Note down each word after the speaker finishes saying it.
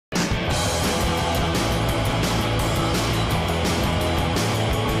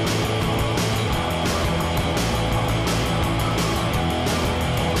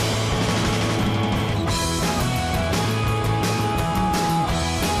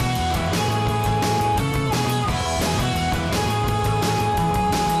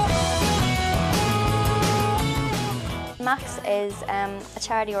is a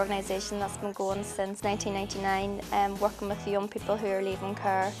charity organisation that's been going since 1999, working with young people who are leaving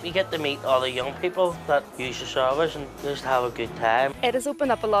care. We get to meet other young people that use the service and just have a good time. It has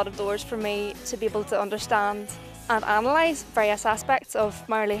opened up a lot of doors for me to be able to understand and analyse various aspects of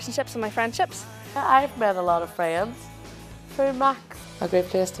my relationships and my friendships. I've met a lot of friends through MACS. A great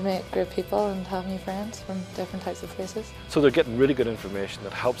place to meet great people and have new friends from different types of places. So they're getting really good information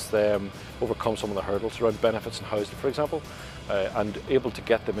that helps them overcome some of the hurdles around benefits and housing, for example, and able to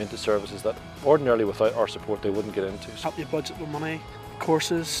get them into services that ordinarily without our support they wouldn't get into. Help you budget with money,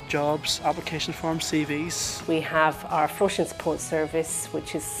 courses, jobs, application forms, CVs. We have our floating support service,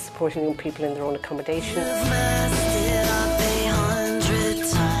 which is supporting young people in their own accommodation.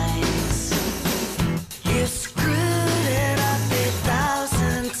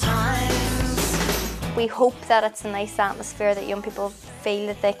 We hope that it's a nice atmosphere that young people feel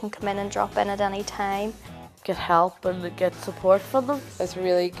that they can come in and drop in at any time. Get help and get support from them. It's a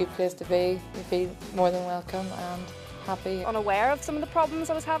really good place to be. You feel more than welcome and happy. Unaware of some of the problems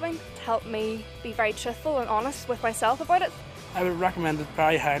I was having, it helped me be very truthful and honest with myself about it. I would recommend it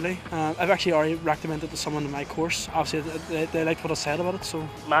very highly. I've actually already recommended it to someone in my course. Obviously they liked what I said about it. So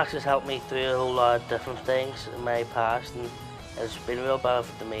MACS has helped me through a whole lot of different things in my past, and it's been a real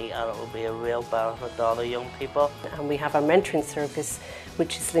benefit to me, and it will be a real benefit to other young people. And we have our mentoring service,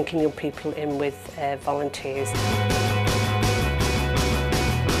 which is linking young people in with volunteers.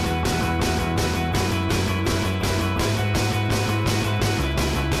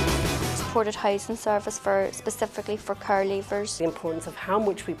 Supported housing service specifically for care leavers. The importance of how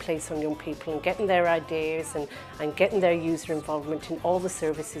much we place on young people and getting their ideas and getting their user involvement in all the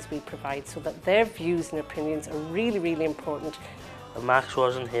services we provide, so that their views and opinions are really, really important. If MACS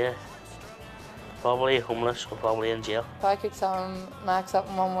wasn't here, probably homeless or probably in jail. If I could sum MACS up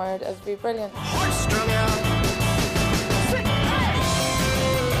in one word, it would be brilliant.